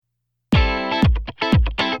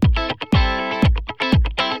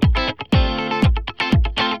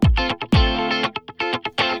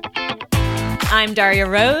I'm Daria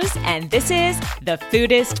Rose, and this is the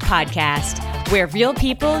Foodist Podcast, where real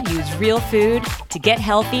people use real food to get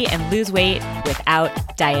healthy and lose weight without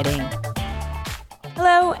dieting.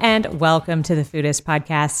 Hello, and welcome to the Foodist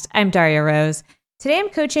Podcast. I'm Daria Rose. Today I'm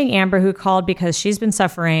coaching Amber, who called because she's been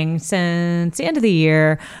suffering since the end of the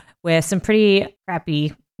year with some pretty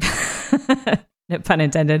crappy, no pun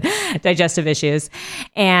intended, digestive issues.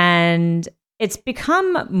 And it's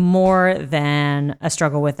become more than a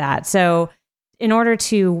struggle with that. So in order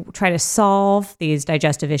to try to solve these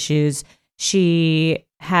digestive issues, she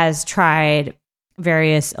has tried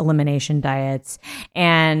various elimination diets.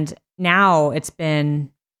 And now it's been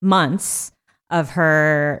months of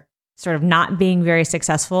her sort of not being very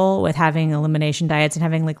successful with having elimination diets and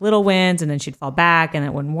having like little wins, and then she'd fall back and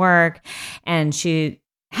it wouldn't work. And she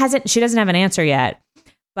doesn't have an answer yet.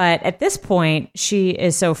 But at this point, she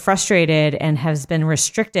is so frustrated and has been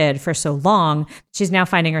restricted for so long. She's now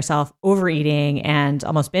finding herself overeating and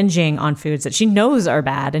almost binging on foods that she knows are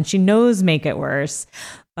bad and she knows make it worse,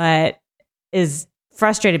 but is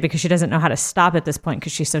frustrated because she doesn't know how to stop at this point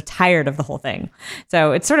because she's so tired of the whole thing.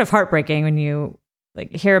 So it's sort of heartbreaking when you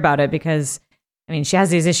hear about it, because I mean, she has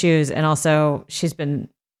these issues and also she's been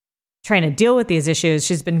trying to deal with these issues.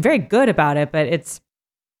 She's been very good about it, but it's,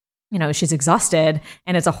 she's exhausted,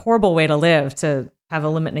 and it's a horrible way to live, to have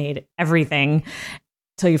eliminated everything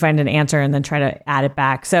till you find an answer and then try to add it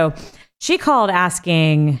back. So she called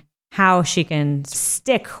asking how she can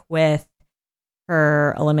stick with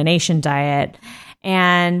her elimination diet.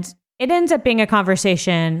 And it ends up being a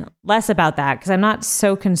conversation less about that, because I'm not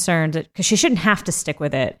so concerned, because she shouldn't have to stick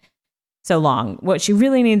with it so long. What she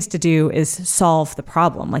really needs to do is solve the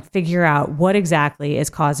problem, figure out what exactly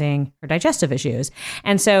is causing her digestive issues.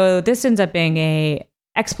 And so this ends up being a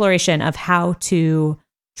exploration of how to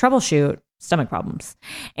troubleshoot stomach problems.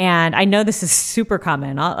 And I know this is super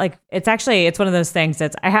common. It's one of those things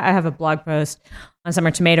that's, I have a blog post on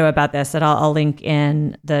Summer Tomato about this that I'll link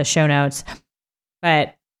in the show notes,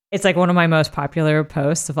 but it's one of my most popular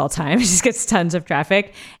posts of all time. It just gets tons of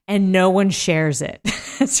traffic and no one shares it.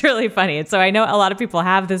 It's really funny. And so I know a lot of people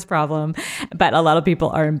have this problem, but a lot of people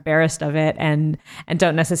are embarrassed of it and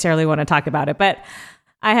don't necessarily want to talk about it. But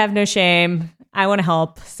I have no shame. I want to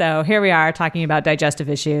help. So here we are talking about digestive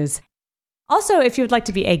issues. Also, if you would like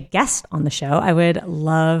to be a guest on the show, I would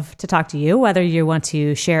love to talk to you, whether you want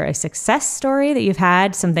to share a success story that you've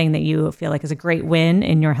had, something that you feel like is a great win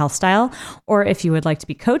in your health style, or if you would like to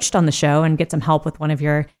be coached on the show and get some help with one of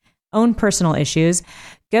your own personal issues.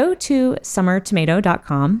 Go to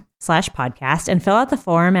summertomato.com/podcast and fill out the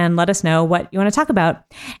form and let us know what you want to talk about.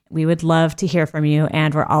 We would love to hear from you,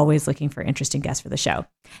 and we're always looking for interesting guests for the show.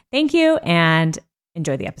 Thank you, and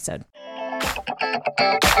enjoy the episode.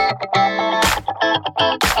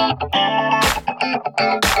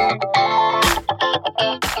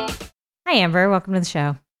 Hi, Amber. Welcome to the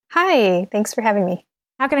show. Hi. Thanks for having me.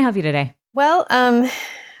 How can I help you today? Well, I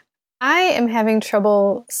am having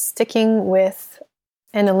trouble sticking with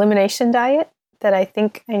an elimination diet that I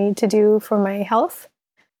think I need to do for my health.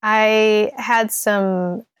 I had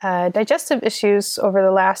some digestive issues over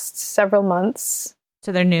the last several months.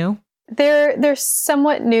 So they're new? They're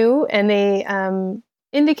somewhat new, and they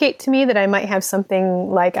indicate to me that I might have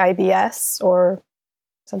something like IBS or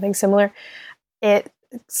something similar. It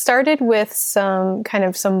started with some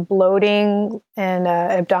bloating and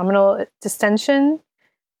abdominal distension,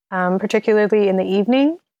 particularly in the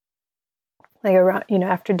evening, around,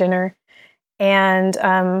 after dinner. And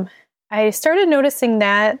I started noticing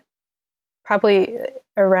that probably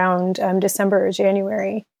around December or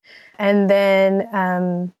January. And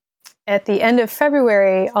then at the end of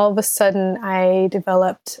February, all of a sudden, I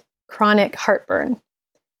developed chronic heartburn.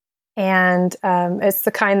 And it's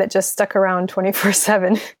the kind that just stuck around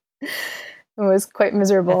 24/7. It was quite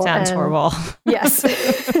miserable. That sounds horrible. Yes.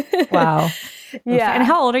 Wow. Yeah. And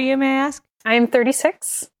how old are you, may I ask? I'm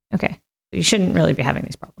 36. Okay. You shouldn't really be having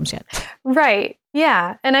these problems yet. Right.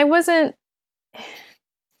 Yeah. And I wasn't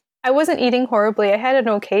eating horribly. I had an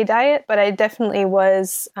okay diet, but I definitely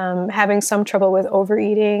was having some trouble with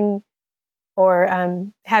overeating, or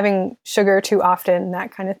having sugar too often,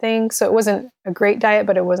 that kind of thing. So it wasn't a great diet,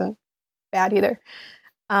 but it wasn't bad either.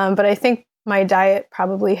 But I think my diet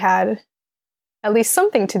probably had at least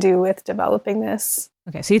something to do with developing this.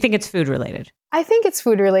 Okay, so you think it's food related? I think it's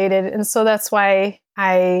food related. And so that's why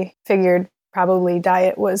I figured probably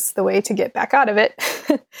diet was the way to get back out of it.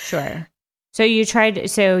 Sure. So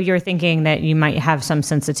you're thinking that you might have some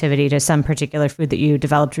sensitivity to some particular food that you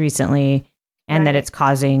developed recently, and that it's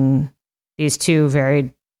causing these two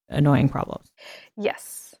very annoying problems.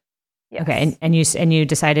 Yes. Okay. And you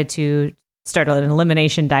decided to start an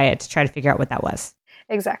elimination diet to try to figure out what that was.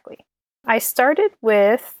 Exactly. I started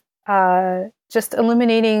with just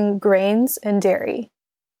eliminating grains and dairy.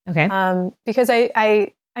 Okay. Because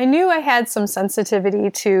I knew I had some sensitivity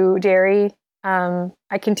to dairy.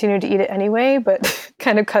 I continued to eat it anyway, but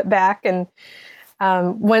kind of cut back. And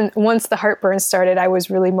once the heartburn started, I was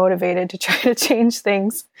really motivated to try to change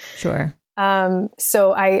things. Sure.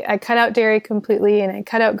 So I cut out dairy completely, and I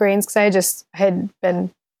cut out grains because I had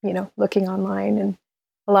been, looking online, and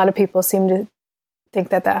a lot of people seem to think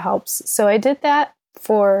that helps. So I did that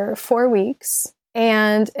for 4 weeks,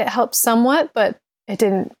 and it helped somewhat, but it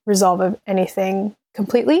didn't resolve anything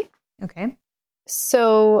completely. Okay.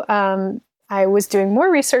 So I was doing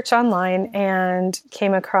more research online and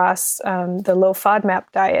came across the low FODMAP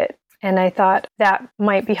diet. And I thought that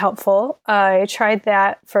might be helpful. I tried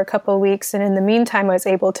that for a couple of weeks. And in the meantime, I was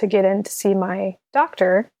able to get in to see my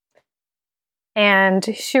doctor. And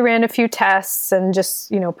she ran a few tests and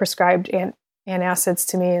just, prescribed antacids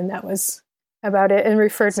to me. And that was about it, and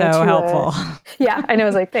referred me to so helpful. Yeah, I know. I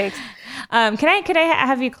was like, thanks. Could I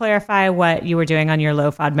have you clarify what you were doing on your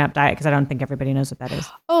low FODMAP diet? Because I don't think everybody knows what that is.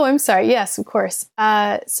 Oh, I'm sorry. Yes, of course.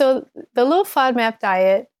 So the low FODMAP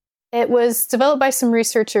diet, it was developed by some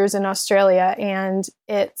researchers in Australia, and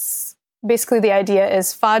it's basically the idea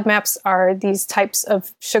is FODMAPs are these types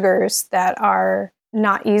of sugars that are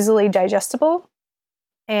not easily digestible,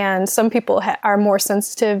 and some people are more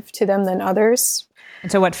sensitive to them than others.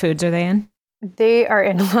 And so what foods are they in? They are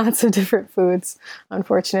in lots of different foods,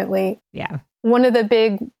 unfortunately. Yeah. One of the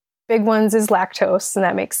big ones is lactose, and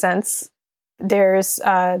that makes sense. There's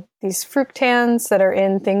these fructans that are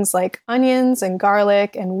in things like onions and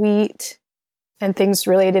garlic and wheat and things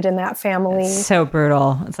related in that family. It's so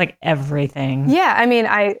brutal. It's like everything. Yeah, I mean,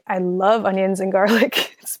 I love onions and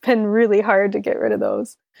garlic. It's been really hard to get rid of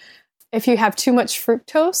those. If you have too much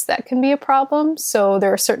fructose, that can be a problem. So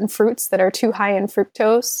there are certain fruits that are too high in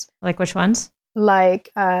fructose. Like which ones?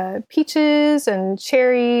 Like peaches and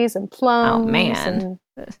cherries and plums. Oh, man.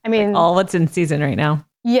 And, like all that's in season right now.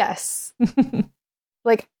 Yes.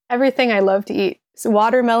 Like everything I love to eat. So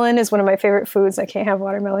watermelon is one of my favorite foods. I can't have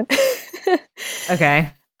watermelon.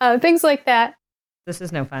 Okay. Things like that. This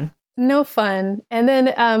is no fun. No fun. And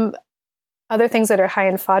then other things that are high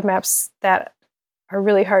in FODMAPs that are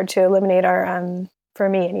really hard to eliminate are, for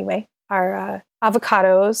me anyway, are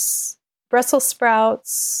avocados, Brussels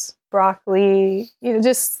sprouts, broccoli,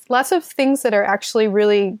 just lots of things that are actually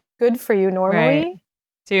really good for you normally. Right.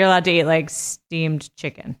 So you're allowed to eat like steamed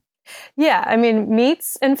chicken. Yeah. I mean,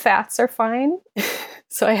 meats and fats are fine.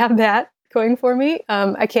 So I have that going for me.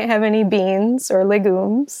 I can't have any beans or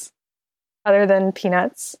legumes other than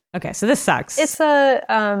peanuts. Okay. So this sucks. It's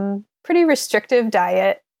a pretty restrictive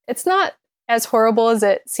diet. It's not as horrible as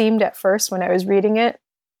it seemed at first when I was reading it.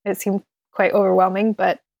 It seemed quite overwhelming,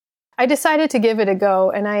 but I decided to give it a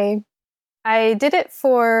go, and I did it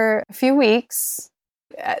for a few weeks.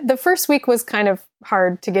 The first week was kind of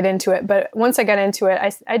hard to get into it, but once I got into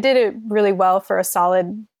it, I did it really well for a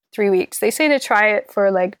solid 3 weeks. They say to try it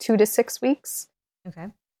for like 2 to 6 weeks. Okay.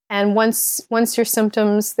 And once your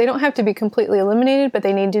symptoms, they don't have to be completely eliminated, but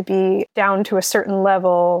they need to be down to a certain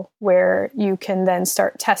level where you can then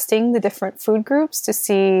start testing the different food groups to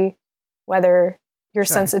see whether you're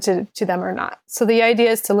sensitive to them or not. So the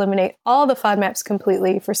idea is to eliminate all the FODMAPs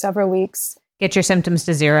completely for several weeks. Get your symptoms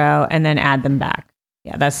to 0 and then add them back.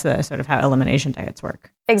 Yeah, that's the sort of how elimination diets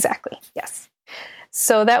work. Exactly. Yes.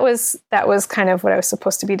 So that was kind of what I was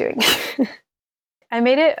supposed to be doing. I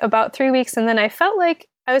made it about 3 weeks, and then I felt like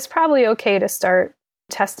I was probably okay to start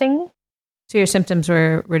testing. So your symptoms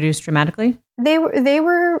were reduced dramatically? They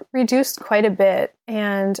were reduced quite a bit,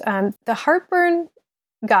 and the heartburn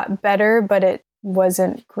got better, but it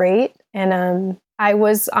wasn't great. And I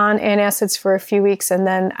was on antacids for a few weeks, and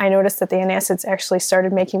then I noticed that the antacids actually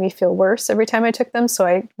started making me feel worse every time I took them, so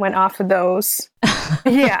I went off of those.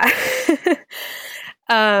 Yeah.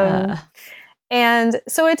 And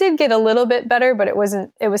so it did get a little bit better, but it was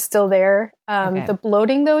still there. Okay. The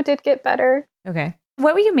bloating, though, did get better. Okay.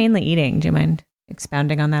 What were you mainly eating? Do you mind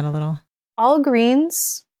expounding on that a little? All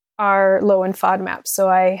greens are low in FODMAP. So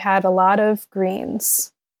I had a lot of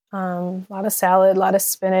greens, a lot of salad, a lot of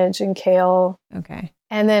spinach and kale. Okay.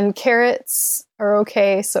 And then carrots are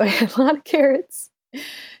okay. So I had a lot of carrots.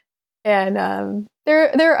 And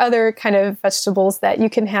there are other kind of vegetables that you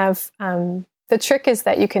can have. The trick is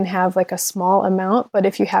that you can have like a small amount, but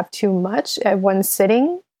if you have too much at one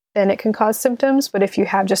sitting, then it can cause symptoms. But if you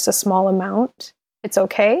have just a small amount, it's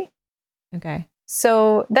okay. Okay.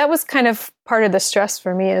 So that was kind of part of the stress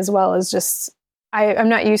for me, as well as just I'm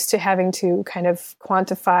not used to having to kind of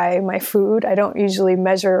quantify my food. I don't usually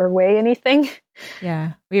measure or weigh anything.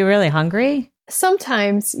 Yeah. Were you really hungry?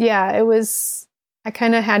 Sometimes, yeah, I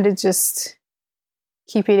kind of had to just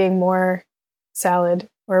keep eating more salad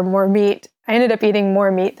or more meat. I ended up eating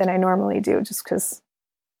more meat than I normally do just because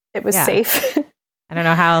it was safe. I don't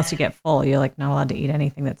know how else you get full. You're like not allowed to eat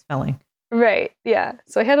anything that's filling. Right. Yeah.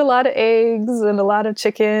 So I had a lot of eggs and a lot of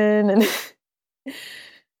chicken, and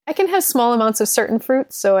I can have small amounts of certain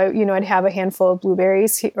fruits. So I'd have a handful of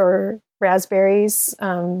blueberries or raspberries.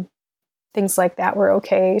 Things like that were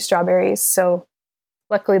okay. Strawberries. So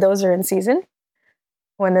luckily those are in season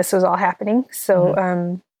when this was all happening.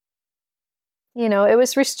 So, it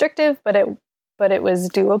was restrictive, but it was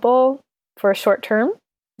doable for a short term.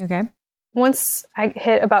 Okay. Once I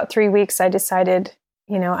hit about 3 weeks, I decided,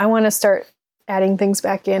 I want to start adding things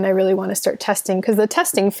back in. I really want to start testing because the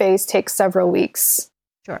testing phase takes several weeks.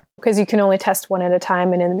 Sure. Because you can only test one at a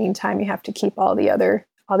time. And in the meantime, you have to keep all the other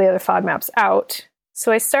FODMAPs out.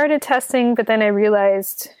 So I started testing, but then I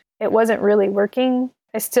realized it wasn't really working.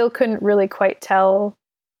 I still couldn't really quite tell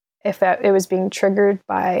if it was being triggered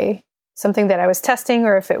by something that I was testing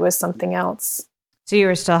or if it was something else. So you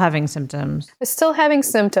were still having symptoms? I was still having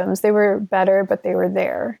symptoms. They were better, but they were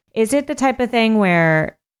there. Is it the type of thing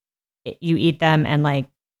where you eat them and like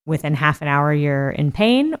within half an hour you're in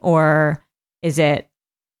pain, or is it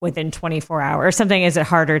within 24 hours or something? Is it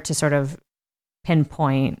harder to sort of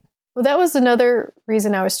pinpoint? Well, that was another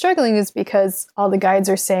reason I was struggling, is because all the guides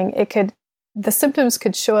are saying the symptoms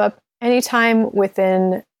could show up anytime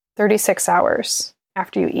within 36 hours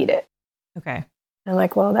after you eat it. Okay. I'm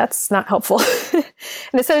like, well, that's not helpful.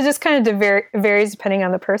 And so it just kind of varies depending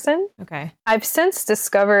on the person. Okay. I've since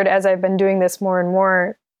discovered, as I've been doing this more and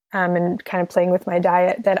more and kind of playing with my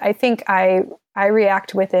diet, that I think I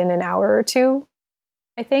react within an hour or two,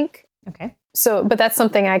 I think. Okay. So, but that's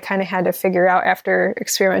something I kind of had to figure out after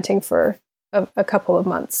experimenting for a couple of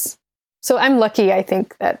months. So I'm lucky, I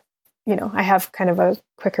think, that, I have kind of a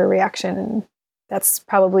quicker reaction, and that's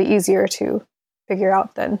probably easier to figure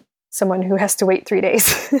out than someone who has to wait 3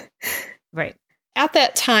 days. Right. At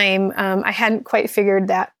that time, I hadn't quite figured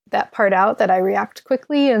that part out, that I react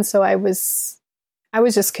quickly. And so I was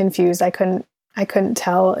just confused. I couldn't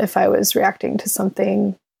tell if I was reacting to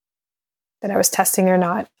something that I was testing or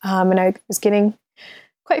not. And I was getting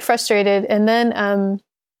quite frustrated. And then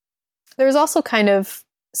there was also kind of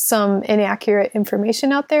some inaccurate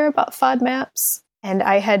information out there about FODMAPs. And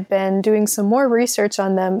I had been doing some more research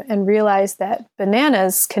on them and realized that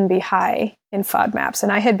bananas can be high in FODMAPs.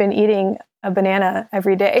 And I had been eating a banana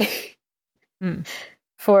every day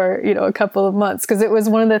for, a couple of months, because it was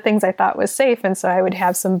one of the things I thought was safe. And so I would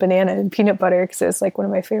have some banana and peanut butter because it's like one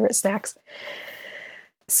of my favorite snacks.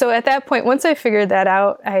 So at that point, once I figured that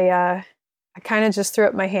out, I kind of just threw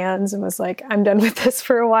up my hands and was like, I'm done with this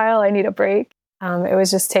for a while. I need a break. It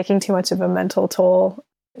was just taking too much of a mental toll.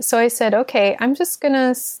 So I said, okay, I'm just going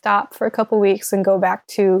to stop for a couple weeks and go back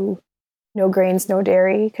to no grains, no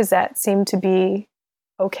dairy, because that seemed to be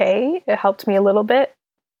okay. It helped me a little bit.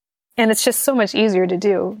 And it's just so much easier to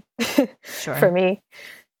do for me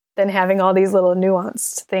than having all these little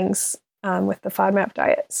nuanced things with the FODMAP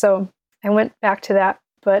diet. So I went back to that.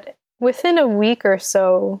 But within a week or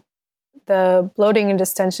so, the bloating and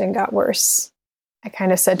distension got worse. I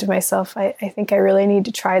kind of said to myself, I think I really need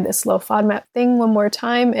to try this low FODMAP thing one more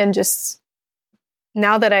time. And just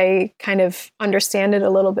now that I kind of understand it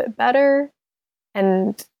a little bit better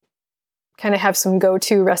and kind of have some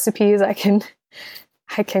go-to recipes I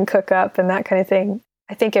can cook up and that kind of thing,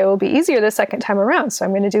 I think it will be easier the second time around. So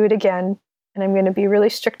I'm going to do it again, and I'm going to be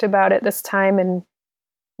really strict about it this time. And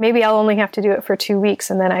maybe I'll only have to do it for 2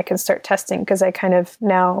 weeks, and then I can start testing, because I kind of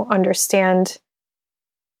now understand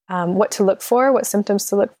what to look for, what symptoms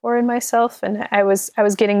to look for in myself. And I was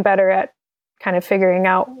getting better at kind of figuring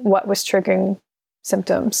out what was triggering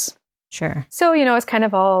symptoms. Sure. So, I was kind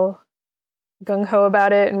of all gung-ho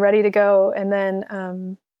about it and ready to go. And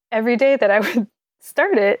then every day that I would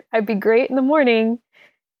start it, I'd be great in the morning.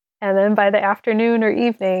 And then by the afternoon or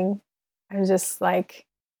evening, I'm just like,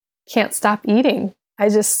 can't stop eating. I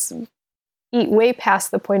just eat way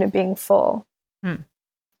past the point of being full.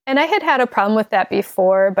 And I had a problem with that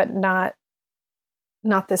before, but not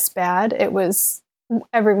this bad. It was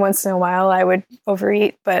every once in a while I would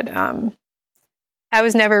overeat, but I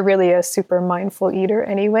was never really a super mindful eater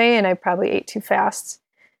anyway, and I probably ate too fast.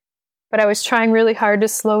 But I was trying really hard to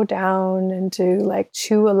slow down and to like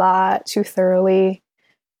chew a lot, chew thoroughly,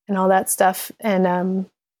 and all that stuff. And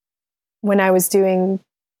when I was doing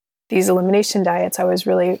these elimination diets, I was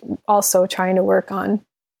really also trying to work on,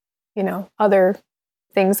 other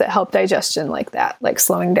things that help digestion like that, like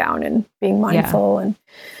slowing down and being mindful. And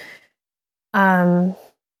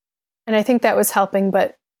I think that was helping.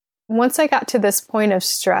 But once I got to this point of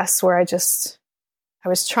stress where I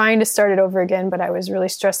was trying to start it over again, but I was really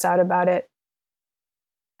stressed out about it.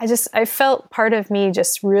 I felt part of me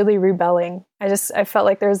just really rebelling. I felt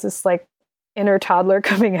like there's this like inner toddler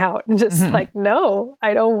coming out and just like, no,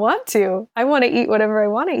 I don't want to. I want to eat whatever I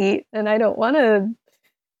want to eat. And I don't want to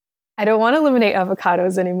eliminate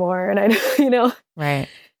avocados anymore. And Right.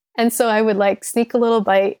 And so I would like sneak a little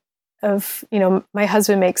bite of, my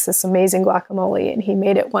husband makes this amazing guacamole and he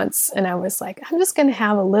made it once. And I was like, I'm just going to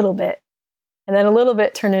have a little bit. And then a little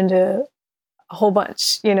bit turned into a whole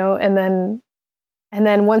bunch, and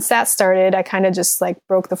then once that started, I kind of just like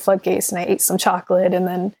broke the floodgates and I ate some chocolate. And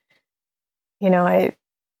then, I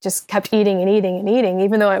just kept eating and eating and eating.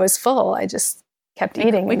 Even though I was full, I just kept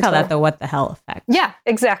eating. We call that the what the hell effect. Yeah,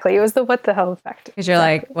 exactly. It was the what the hell effect. Because you're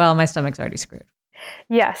like, well, my stomach's already screwed.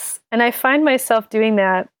 Yes. And I find myself doing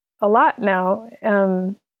that a lot now.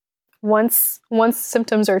 Once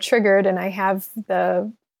symptoms are triggered and I have the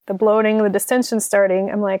bloating, the distension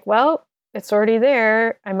starting, I'm like, well, it's already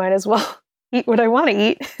there. I might as well eat what I want to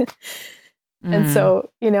eat. And so,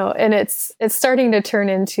 and it's starting to turn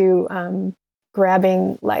into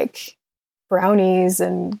grabbing like brownies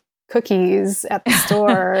and cookies at the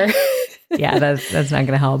store. Yeah, that's not going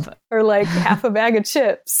to help. Or like half a bag of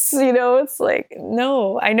chips. It's like,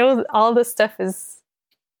 no, I know all this stuff is,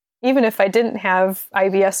 even if I didn't have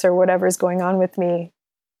IBS or whatever's going on with me,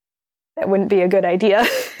 that wouldn't be a good idea.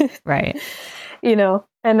 Right.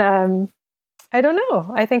 And I don't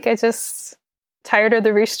know. I think I just tired of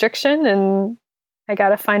the restriction and I got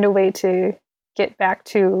to find a way to get back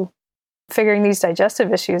to figuring these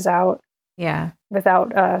digestive issues out. Yeah.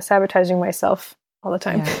 Without sabotaging myself all the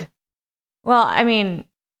time. Yeah. Well, I mean,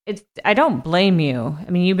 I don't blame you.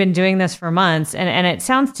 I mean, you've been doing this for months and it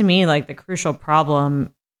sounds to me like the crucial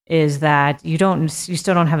problem is that you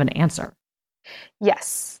still don't have an answer.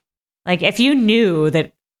 Yes. Like if you knew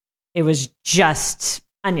that it was just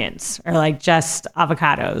onions or like just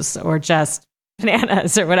avocados or just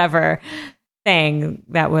bananas or whatever thing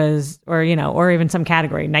that was, or even some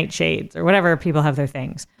category, nightshades or whatever people have their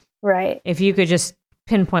things. Right. If you could just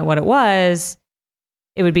pinpoint what it was,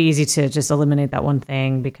 it would be easy to just eliminate that one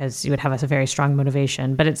thing because you would have a very strong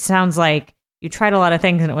motivation. But it sounds like you tried a lot of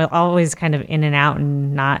things and it was always kind of in and out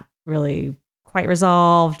and not really quite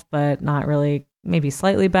resolved, but not really, maybe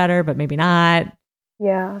slightly better, but maybe not.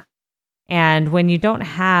 Yeah. And when you don't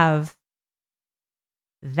have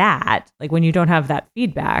that, like when you don't have that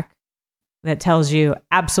feedback that tells you,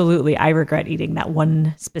 absolutely, I regret eating that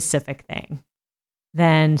one specific thing,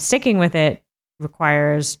 then sticking with it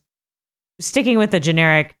requires sticking with the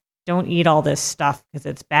generic, don't eat all this stuff because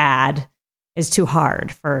it's bad, is too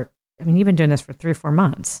hard you've been doing this for 3 or 4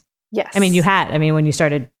 months. Yes. When you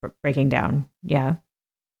started breaking down. Yeah.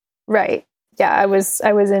 Right. Yeah. I was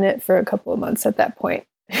in it for a couple of months at that point.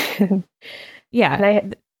 Yeah.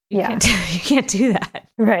 And you can't do that.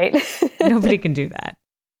 Right. Nobody can do that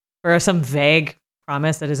for some vague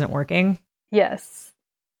promise that isn't working. Yes.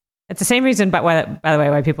 It's the same reason, by the way,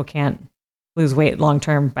 why people can't lose weight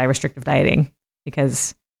long-term by restrictive dieting,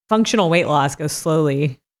 because functional weight loss goes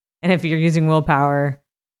slowly. And if you're using willpower,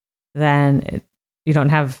 then you don't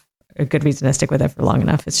have a good reason to stick with it for long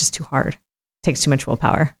enough. It's just too hard. It takes too much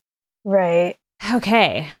willpower. Right.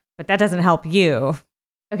 Okay. But that doesn't help you.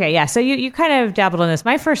 Okay. Yeah. So you kind of dabbled in this.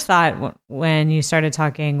 My first thought when you started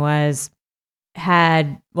talking was,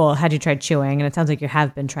 had you tried chewing? And it sounds like you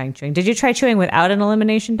have been trying chewing. Did you try chewing without an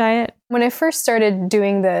elimination diet? When I first started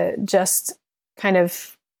doing it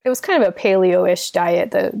was kind of a paleo-ish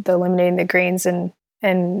diet, the eliminating the grains and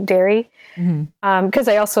dairy. Because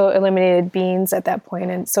I also eliminated beans at that point.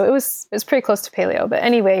 And so it was pretty close to paleo. But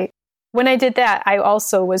anyway, when I did that, I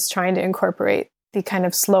also was trying to incorporate the kind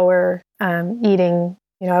of slower eating.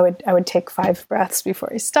 I would take 5 breaths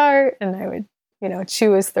before I start, and I would,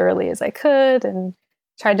 chew as thoroughly as I could and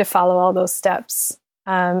tried to follow all those steps.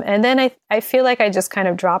 And then I feel like I just kind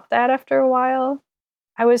of dropped that after a while.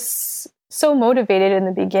 I was so motivated in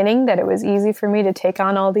the beginning that it was easy for me to take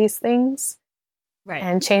on all these things. Right.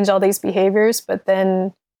 And change all these behaviors. But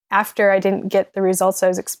then after I didn't get the results I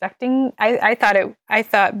was expecting, I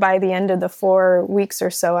thought by the end of the 4 weeks or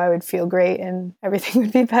so, I would feel great and everything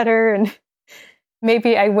would be better. And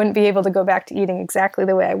maybe I wouldn't be able to go back to eating exactly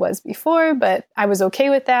the way I was before, but I was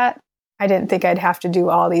okay with that. I didn't think I'd have to do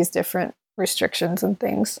all these different restrictions and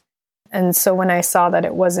things. And so when I saw that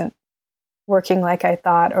it wasn't working like I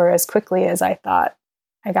thought or as quickly as I thought,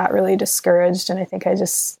 I got really discouraged. And I think I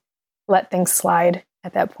just let things slide.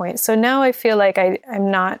 at that point. So now I feel like I'm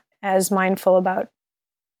not as mindful about,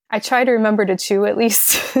 I try to remember to chew at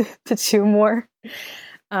least, to chew more,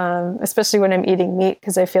 especially when I'm eating meat,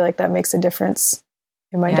 because I feel like that makes a difference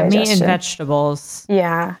in my digestion. Meat and vegetables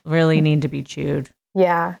really need to be chewed.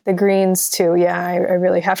 Yeah, the greens too. Yeah, I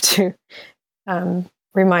really have to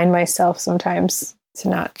remind myself sometimes to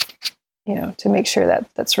not, to make sure that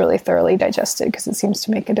that's really thoroughly digested, because it seems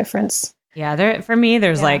to make a difference. Yeah, for me,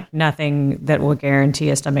 there's like nothing that will guarantee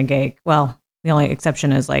a stomach ache. Well, the only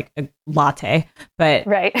exception is like a latte, but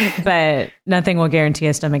but nothing will guarantee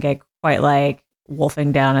a stomach ache quite like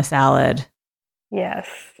wolfing down a salad. Yes.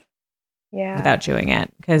 Yeah. Without chewing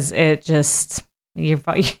it, because it just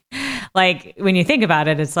like when you think about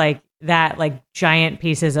it, it's like that, like giant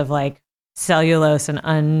pieces of like cellulose and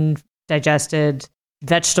undigested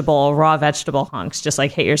raw vegetable hunks just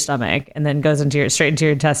like hit your stomach and then goes straight into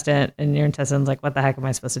your intestine, and your intestine's like, what the heck am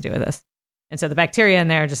I supposed to do with this? And so the bacteria in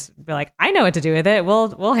there just be like, I know what to do with it.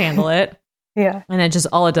 We'll handle it. Yeah. And it just,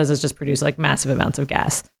 all it does is just produce like massive amounts of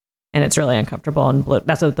gas, and it's really uncomfortable. And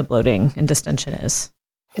that's what the bloating and distension is.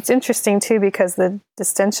 It's interesting too, because the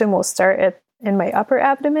distension will start in my upper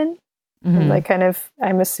abdomen. And like kind of,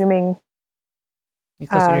 I'm assuming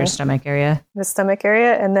closer to your stomach area. The stomach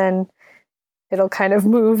area, and then it'll kind of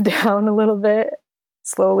move down a little bit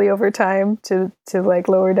slowly over time to like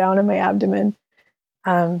lower down in my abdomen.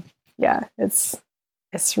 Yeah, it's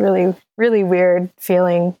really, really weird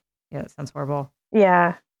feeling. Yeah, it sounds horrible.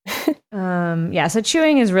 Yeah. So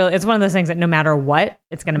chewing is really, it's one of those things that no matter what,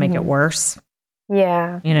 it's going to make it worse.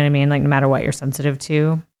 Yeah. You know what I mean? Like no matter what you're sensitive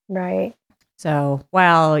to. Right. So,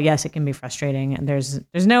 while yes, it can be frustrating, and there's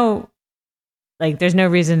no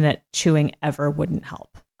reason that chewing ever wouldn't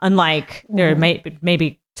help. Unlike there may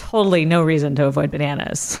be totally no reason to avoid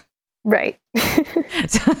bananas. Right.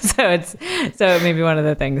 so it may be one of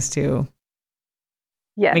the things to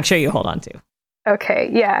make sure you hold on to. Okay.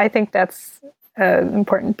 Yeah, I think that's an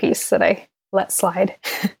important piece that I let slide.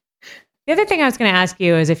 The other thing I was going to ask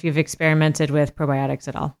you is if you've experimented with probiotics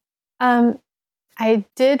at all. I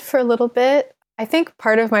did for a little bit. I think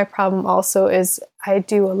part of my problem also is I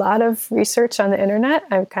do a lot of research on the internet.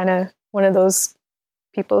 I'm kind of one of those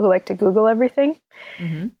people who like to Google everything.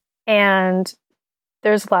 Mm-hmm. And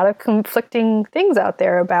there's a lot of conflicting things out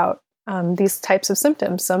there about these types of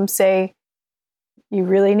symptoms. Some say you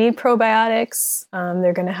really need probiotics.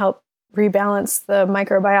 They're going to help rebalance the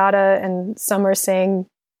microbiota. And some are saying,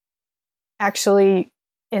 actually,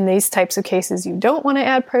 in these types of cases, you don't want to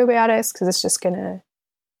add probiotics because it's just going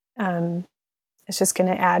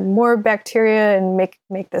to add more bacteria and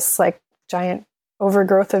make this like giant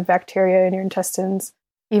overgrowth of bacteria in your intestines.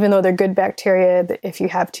 Even though they're good bacteria, if you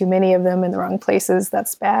have too many of them in the wrong places,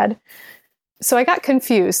 that's bad. So I got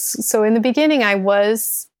confused. So in the beginning, I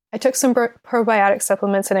took some probiotic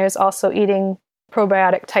supplements, and I was also eating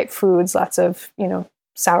probiotic type foods, lots of,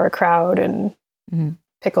 sauerkraut and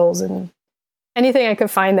pickles and anything I could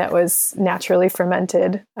find that was naturally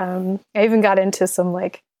fermented. I even got into some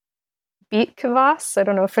like beet kvass. I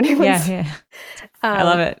don't know if anyone's... Yeah. I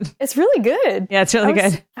love it. It's really good. Yeah, it's really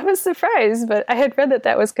good. I was surprised, but I had read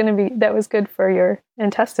that was good for your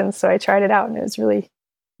intestines. So I tried it out, and it was really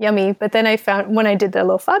yummy. But then I found when I did the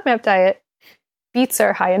low FODMAP diet, beets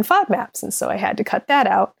are high in FODMAPs. And so I had to cut that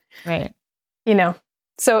out. Right.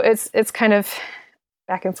 So it's kind of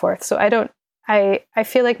back and forth. So I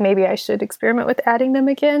feel like maybe I should experiment with adding them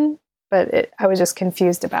again, but I was just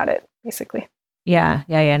confused about it, basically. Yeah.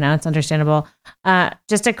 No, it's understandable.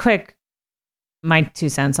 Just a quick, my 2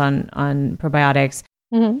 cents on probiotics.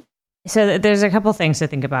 Mm-hmm. So there's a couple things to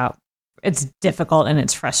think about. It's difficult and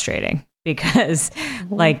it's frustrating because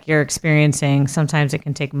like you're experiencing, sometimes it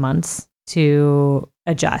can take months to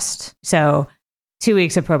adjust. So 2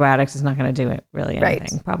 weeks of probiotics is not going to do it really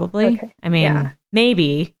anything, probably. Okay. I mean,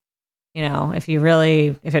 maybe, if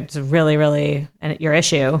it's really, really your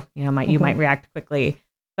issue, you might react quickly.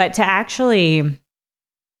 But to actually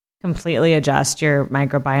completely adjust your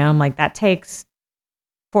microbiome, like that takes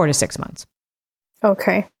 4 to 6 months.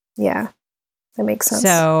 Okay. Yeah. That makes sense.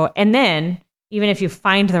 So, and then even if you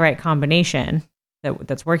find the right combination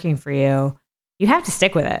that's working for you, you have to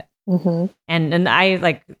stick with it. Mm-hmm. And I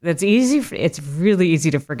like, it's really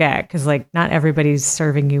easy to forget because like not everybody's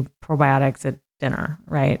serving you probiotics at dinner,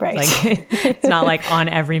 right? Like it's not like on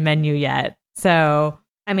every menu yet. So,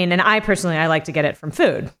 I mean, and I personally, I like to get it from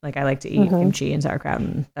food. Like I like to eat kimchi and sauerkraut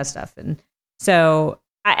and that stuff. And so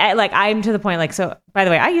I'm to the point, like, so by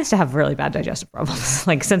the way, I used to have really bad digestive problems,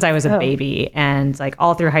 like since I was a baby, and like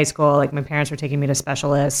all through high school, like my parents were taking me to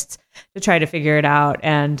specialists to try to figure it out.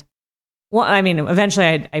 And well, I mean,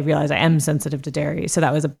 eventually I realized I am sensitive to dairy. So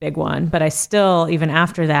that was a big one. But I still, even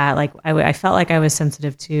after that, like I felt like I was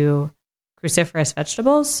sensitive to cruciferous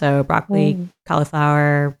vegetables. So broccoli,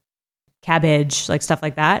 cauliflower, cabbage, like stuff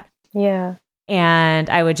like that. Yeah. And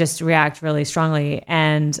I would just react really strongly.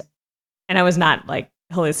 And I was not like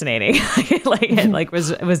hallucinating. It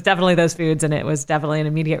was definitely those foods, and it was definitely an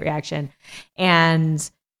immediate reaction. And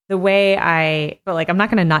the way but like, I'm not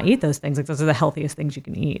going to not eat those things. Like, those are the healthiest things you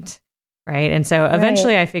can eat. Right. And so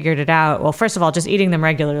eventually I figured it out. Well, first of all, just eating them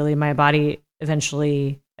regularly, my body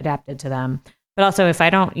eventually adapted to them. But also, if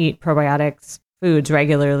I don't eat probiotics foods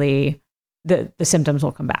regularly, the symptoms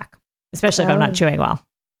will come back, especially if I'm not chewing well.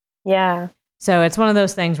 Yeah. So it's one of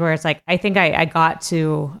those things where it's like, I think I got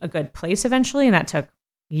to a good place eventually, and that took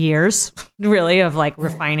years really of like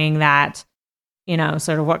refining that,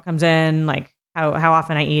 sort of what comes in, like how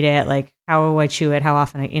often I eat it, like how I chew it, how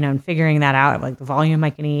often and figuring that out, like the volume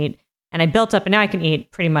I can eat. And I built up, and now I can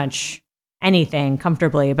eat pretty much anything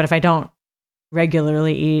comfortably. But if I don't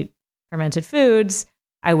regularly eat fermented foods,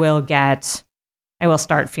 I will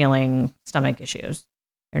start feeling stomach issues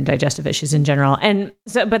or digestive issues in general. And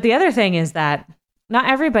so, but the other thing is that not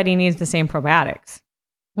everybody needs the same probiotics.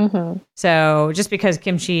 Mm-hmm. So just because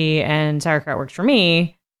kimchi and sauerkraut works for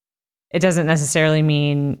me, it doesn't necessarily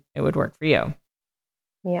mean it would work for you.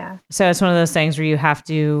 Yeah. So it's one of those things where you have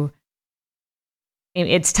to,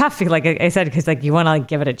 it's tough, like I said, because like you want to like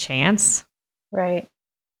give it a chance. Right.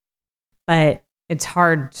 But it's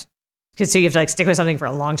hard because so you have to like stick with something for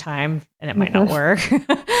a long time, and it might not work.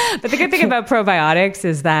 But the good thing about probiotics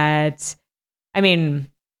is that, I mean,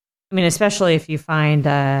 especially if you find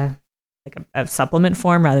a supplement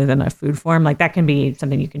form rather than a food form, like that can be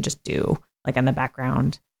something you can just do like in the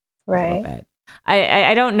background. Right. A little bit.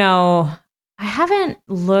 I don't know. I haven't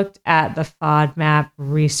looked at the FODMAP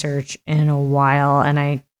research in a while, and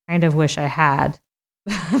I kind of wish I had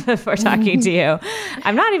before talking to you.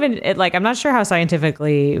 I'm not sure how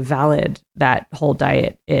scientifically valid that whole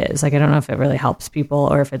diet is. Like, I don't know if it really helps people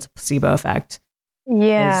or if it's a placebo effect.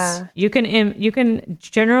 Yeah. You can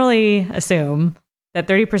generally assume that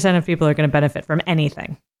 30% of people are going to benefit from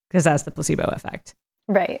anything because that's the placebo effect.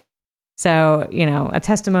 Right. So, a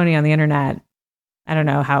testimony on the internet, I don't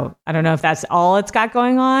know if that's all it's got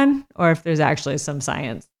going on or if there's actually some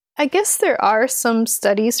science. I guess there are some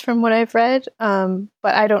studies from what I've read, but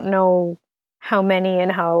I don't know how many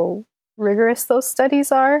and how rigorous those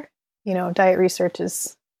studies are. Diet research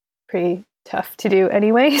is pretty tough to do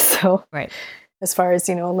anyway. So, right. As far as,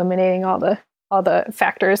 eliminating all the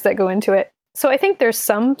factors that go into it. So I think there's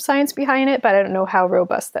some science behind it, but I don't know how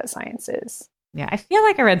robust that science is. Yeah, I feel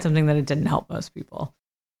like I read something that it didn't help most people.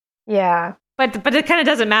 Yeah. But it kind of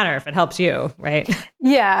doesn't matter if it helps you, right?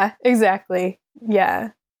 Yeah, exactly.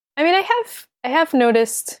 Yeah. I mean, I have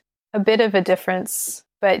noticed a bit of a difference,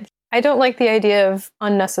 but I don't like the idea of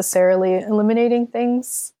unnecessarily eliminating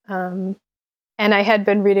things. And I had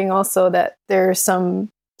been reading also that there's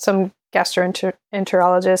some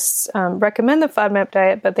gastroenterologists recommend the FODMAP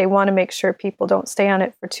diet, but they want to make sure people don't stay on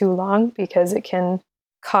it for too long because it can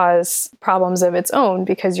cause problems of its own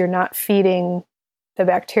because you're not feeding the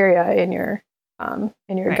bacteria in your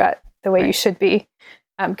right. gut the way right. you should be.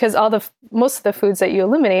 Because most of the foods that you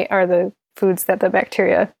eliminate are the foods that the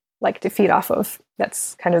bacteria like to feed off of.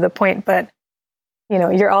 That's kind of the point. But,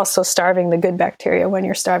 you're also starving the good bacteria when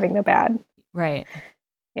you're starving the bad. Right.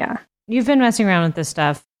 Yeah. You've been messing around with this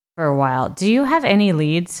stuff for a while. Do you have any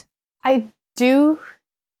leads? I do.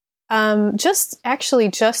 Just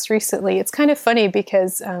recently. It's kind of funny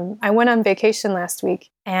because I went on vacation last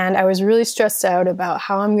week and I was really stressed out about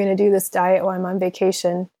how I'm going to do this diet while I'm on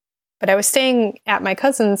vacation. But I was staying at my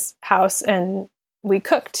cousin's house and we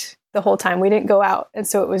cooked the whole time. We didn't go out. And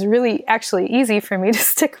so it was really actually easy for me to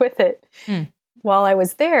stick with it while I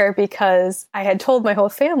was there because I had told my whole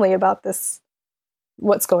family about this,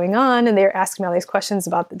 what's going on. And they were asking me all these questions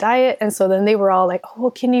about the diet. And so then they were all like, oh,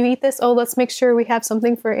 can you eat this? Oh, let's make sure we have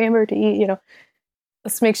something for Amber to eat.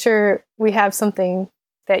 Let's make sure we have something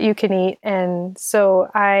that you can eat. And so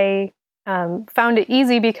I found it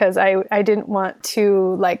easy because I didn't want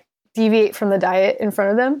to deviate from the diet in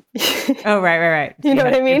front of them. Oh, right. You know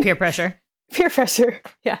what I mean? Peer pressure. Peer pressure.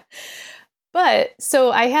 Yeah. But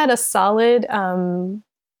so I had a solid 4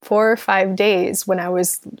 or 5 days when I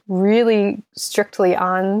was really strictly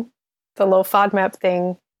on the low FODMAP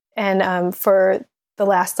thing. And for the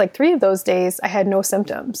last 3 of those days, I had no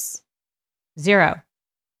symptoms. 0.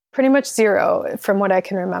 Pretty much 0 from what I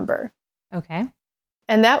can remember. Okay.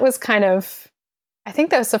 And that was I think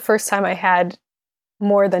that was the first time I had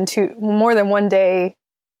more than 1 day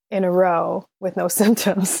in a row with no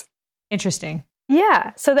symptoms. Interesting.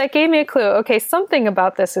 Yeah. So that gave me a clue. Okay, something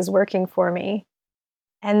about this is working for me.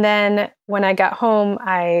 And then when I got home,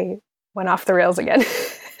 I went off the rails again.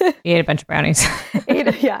 You ate a bunch of brownies.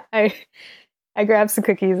 I grabbed some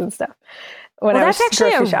cookies and stuff. That's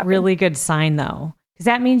actually a really good sign, though, because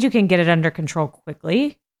that means you can get it under control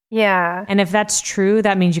quickly. Yeah. And if that's true,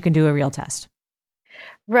 that means you can do a real test.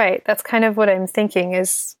 Right. That's kind of what I'm thinking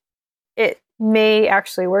is it may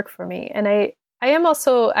actually work for me. And I am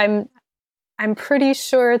also, I'm pretty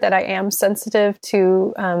sure that I am sensitive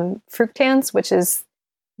to fructans, which is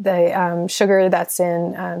the sugar that's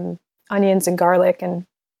in onions and garlic and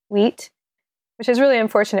wheat, which is really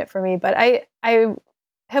unfortunate for me. But I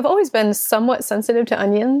have always been somewhat sensitive to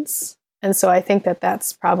onions. And so I think that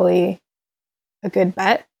that's probably a good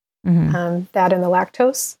bet, that and the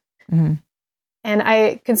lactose. Mm-hmm. And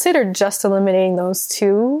I considered just eliminating those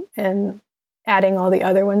two and adding all the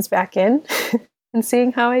other ones back in and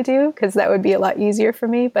seeing how I do, because that would be a lot easier for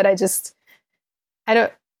me. But I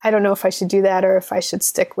don't know if I should do that or if I should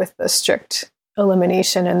stick with the strict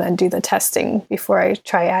elimination and then do the testing before I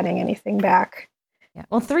try adding anything back. Yeah.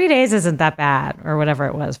 Well, 3 days isn't that bad, or whatever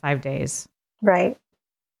it was, 5 days. Right.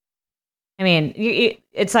 I mean,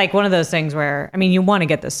 it's like one of those things where, I mean, you want to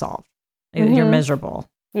get this solved. Mm-hmm. You're miserable.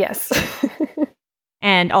 Yes.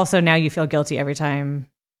 And also now you feel guilty every time.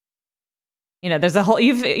 You know, there's a whole,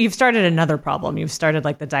 you've started another problem. You've started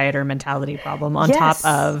like the dieter mentality problem on top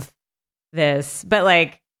of this. But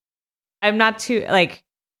like, I'm not too, like,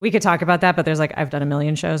 we could talk about that, but there's like, I've done a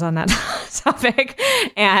million shows on that topic.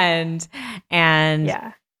 And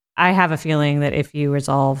yeah. I have a feeling that if you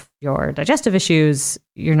resolve your digestive issues,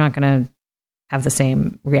 you're not going to have the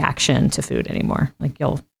same reaction to food anymore. Like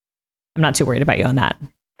I'm not too worried about you on that.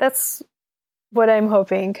 That's what I'm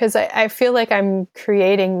hoping, because I feel like I'm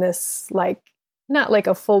creating this, like, not like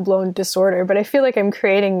a full-blown disorder, but I feel like I'm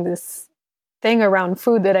creating this thing around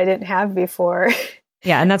food that I didn't have before.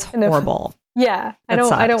 Yeah, and that's horrible. Yeah, I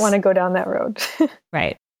don't want to go down that road.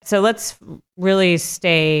 Right. So let's really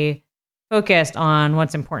stay focused on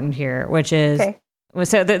what's important here, which is,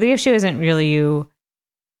 so the issue isn't really you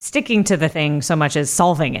sticking to the thing so much as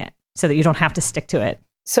solving it so that you don't have to stick to it.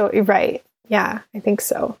 So, right. Yeah, I think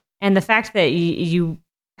so. And the fact that you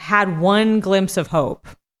had one glimpse of hope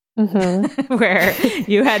where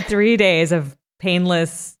you had 3 days of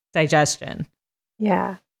painless digestion.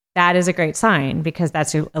 Yeah. That is a great sign, because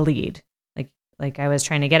that's a lead, like I was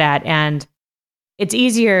trying to get at. And it's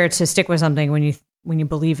easier to stick with something when you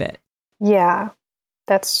believe it. Yeah,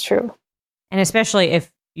 that's true. And especially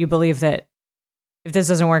if you believe that if this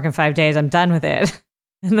doesn't work in 5 days, I'm done with it.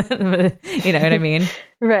 You know what I mean?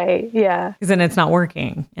 Right. Yeah. Because then it's not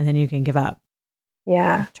working, and then you can give up.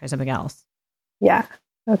 Yeah. Try something else. Yeah.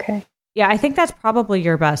 Okay. Yeah, I think that's probably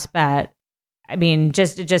your best bet. I mean,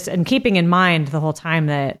 just and keeping in mind the whole time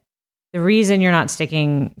that the reason you're not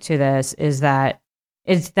sticking to this is that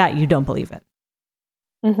you don't believe it.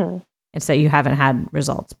 Mm-hmm. It's that you haven't had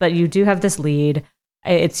results, but you do have this lead.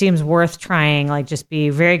 It seems worth trying. Like, just be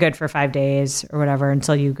very good for 5 days or whatever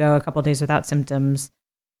until you go a couple of days without symptoms.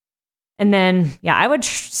 And then, yeah, I would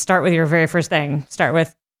start with your very first thing. Start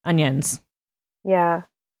with onions. Yeah.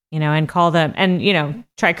 You know, and call them, and, you know,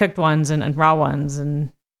 try cooked ones and raw ones.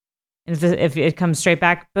 And if it comes straight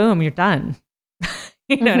back, boom, you're done.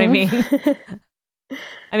 You know what I mean?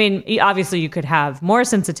 I mean, obviously you could have more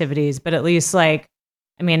sensitivities, but at least, like,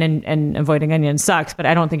 I mean, and avoiding onions sucks, but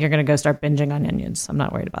I don't think you're going to go start binging on onions. I'm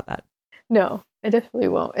not worried about that. No, I definitely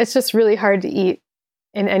won't. It's just really hard to eat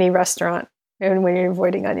in any restaurant and when you're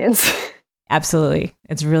avoiding onions. Absolutely.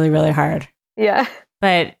 It's really, really hard. Yeah.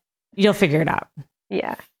 But you'll figure it out.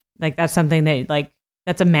 Yeah. Like, that's something that, like,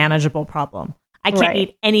 that's a manageable problem. I can't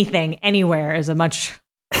eat anything anywhere is a much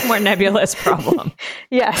more nebulous problem.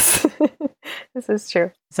 Yes. This is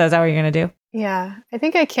true. So is that what you're going to do? Yeah, I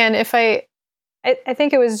think I can. If I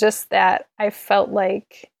think it was just that I felt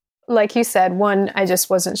like you said, one, I just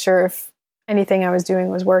wasn't sure if anything I was doing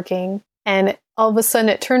was working. And all of a sudden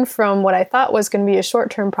it turned from what I thought was going to be a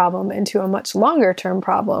short-term problem into a much longer-term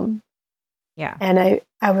problem. Yeah. And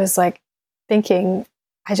I was like thinking,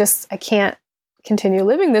 I can't continue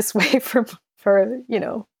living this way for you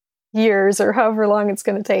know, years or however long it's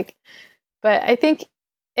going to take. But I think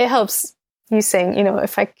it helps you saying, you know,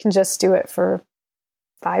 if I can just do it for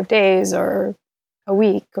 5 days or a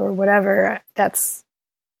week or whatever, that's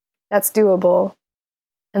doable.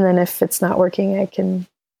 And then if it's not working, I can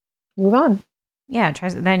move on. Yeah,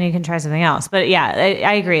 then you can try something else. But yeah,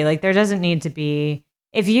 I agree. Like, there doesn't need to be,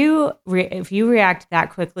 if you react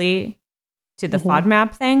that quickly to the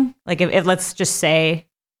FODMAP thing, like if let's just say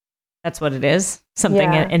that's what it is,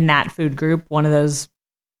 something in that food group, one of those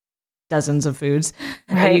dozens of foods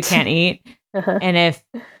that you can't eat. And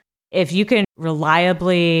if you can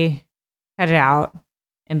reliably cut it out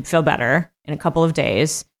and feel better in a couple of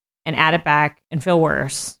days and add it back and feel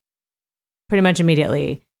worse pretty much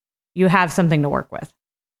immediately, you have something to work with.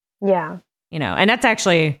 Yeah. And that's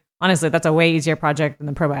actually, honestly, that's a way easier project than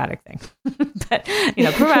the probiotic thing. But,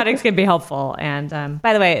 probiotics can be helpful. And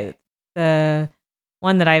by the way, the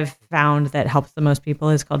one that I've found that helps the most people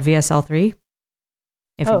is called VSL3.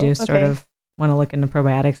 If you do sort of want to look into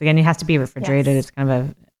probiotics. Again, it has to be refrigerated. Yes. It's kind of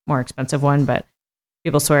a more expensive one, but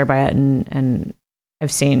people swear by it, and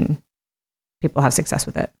I've seen people have success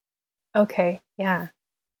with it. Okay. Yeah.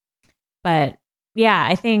 But yeah,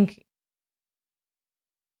 I think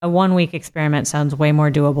a 1-week experiment sounds way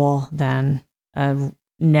more doable than a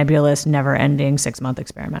nebulous, never-ending 6-month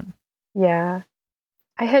experiment. Yeah.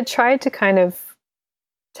 I had tried to kind of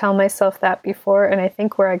tell myself that before, and I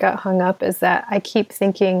think where I got hung up is that I keep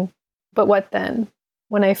thinking, but what then?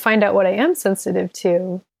 When I find out what I am sensitive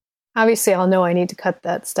to, obviously I'll know I need to cut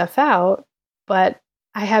that stuff out, but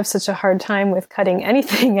I have such a hard time with cutting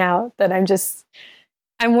anything out that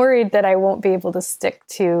I'm worried that I won't be able to stick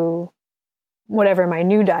to whatever my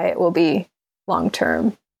new diet will be long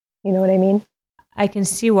term. You know what I mean? I can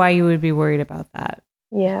see why you would be worried about that.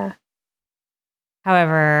 Yeah.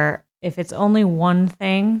 However, if it's only one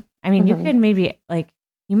thing, I mean, you could maybe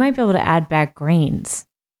you might be able to add back grains.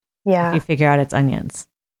 Yeah. If you figure out it's onions.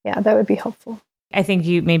 Yeah, that would be helpful. I think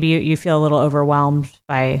you feel a little overwhelmed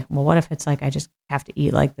by, well, what if it's like I just have to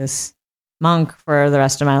eat like this monk for the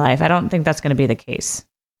rest of my life? I don't think that's going to be the case.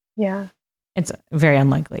 Yeah. It's very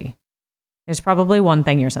unlikely. There's probably one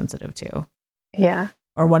thing you're sensitive to. Yeah.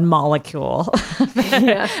 Or one molecule.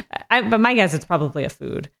 Yeah. But my guess, it's probably a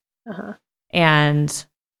food. And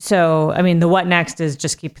so, I mean, the what next is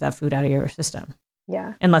just keep that food out of your system.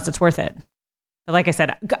 Yeah. Unless it's worth it. But like I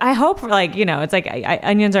said, I hope it's like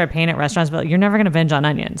onions are a pain at restaurants, but you're never going to binge on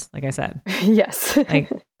onions. Like I said. Yes.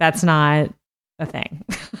 That's not a thing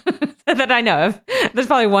that I know of. There's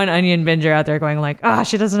probably one onion binger out there going like,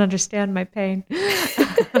 she doesn't understand my pain.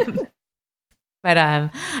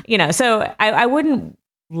 But, so I wouldn't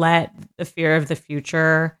let the fear of the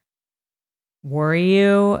future worry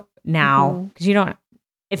you now, because you don't,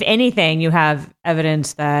 if anything, you have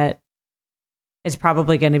evidence that it's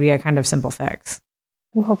probably going to be a kind of simple fix.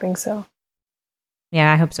 I'm hoping so.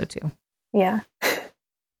 Yeah, I hope so too. Yeah.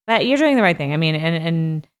 But you're doing the right thing. I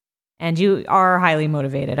mean, and you are highly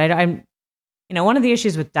motivated. I'm one of the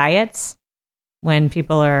issues with diets, when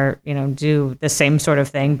people are, do the same sort of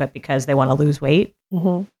thing, but because they want to lose weight,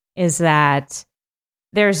 is that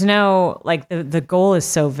there's no, the goal is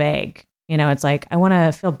so vague. It's like, I want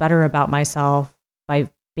to feel better about myself by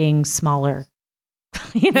being smaller.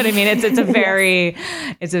 You know what I mean? It's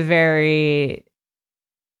a very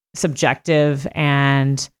subjective,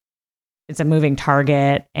 and it's a moving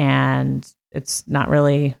target, and it's not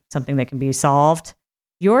really something that can be solved.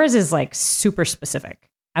 Yours is super specific.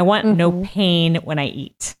 I want no pain when I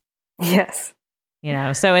eat. Yes.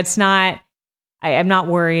 So it's not, I'm not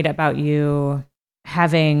worried about you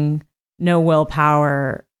having no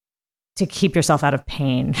willpower to keep yourself out of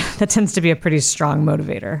pain. That tends to be a pretty strong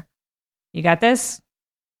motivator. You got this?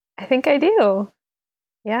 I think I do.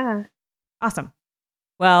 Yeah. Awesome.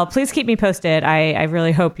 Well, please keep me posted. I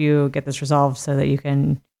really hope you get this resolved so that you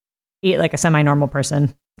can eat like a semi-normal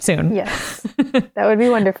person soon. Yes. That would be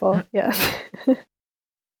wonderful. Yes.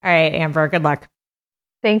 All right, Amber, good luck.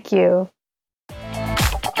 Thank you.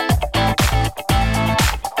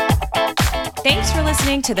 Thanks for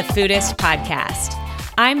listening to the Foodist Podcast.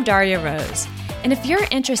 I'm Darya Rose. And if you're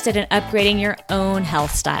interested in upgrading your own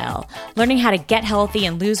health style, learning how to get healthy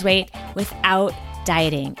and lose weight without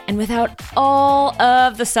dieting and without all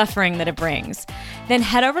of the suffering that it brings, then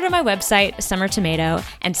head over to my website, Summer Tomato,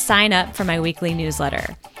 and sign up for my weekly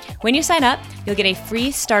newsletter. When you sign up, you'll get a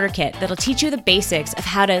free starter kit that'll teach you the basics of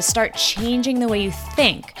how to start changing the way you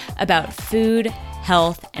think about food,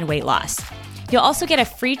 health, and weight loss. You'll also get a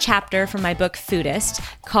free chapter from my book, Foodist,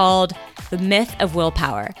 called The Myth of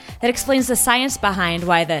Willpower, that explains the science behind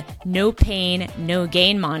why the no pain, no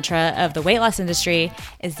gain mantra of the weight loss industry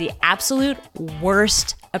is the absolute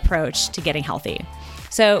worst approach to getting healthy.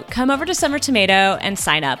 So come over to Summer Tomato and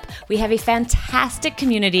sign up. We have a fantastic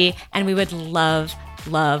community, and we would love,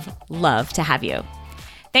 love, love to have you.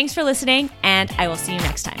 Thanks for listening, and I will see you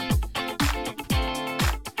next time.